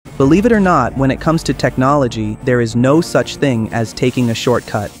Believe it or not, when it comes to technology, there is no such thing as taking a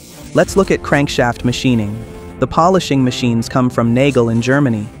shortcut. Let's look at crankshaft machining. The polishing machines come from Nagel in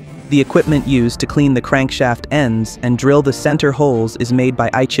Germany. The equipment used to clean the crankshaft ends and drill the center holes is made by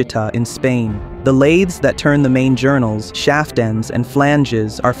Aichita in Spain. The lathes that turn the main journals, shaft ends, and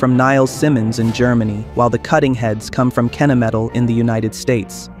flanges are from Niles Simmons in Germany, while the cutting heads come from Kennametal in the United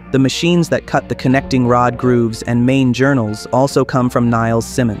States. The machines that cut the connecting rod grooves and main journals also come from Niles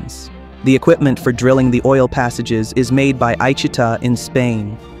Simmons. The equipment for drilling the oil passages is made by Aichita in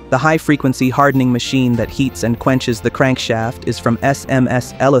Spain. The high-frequency hardening machine that heats and quenches the crankshaft is from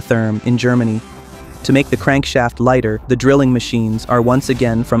SMS Elitherm in Germany. To make the crankshaft lighter, the drilling machines are once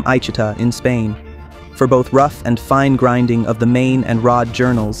again from Aichita in Spain. For both rough and fine grinding of the main and rod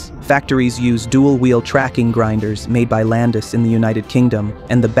journals, factories use dual-wheel tracking grinders made by Landis in the United Kingdom,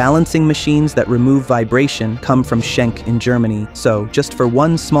 and the balancing machines that remove vibration come from Schenck in Germany. So, just for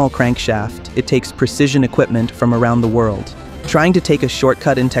one small crankshaft, it takes precision equipment from around the world. Trying to take a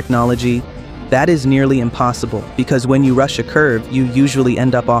shortcut in technology, that is nearly impossible, because when you rush a curve, you usually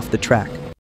end up off the track.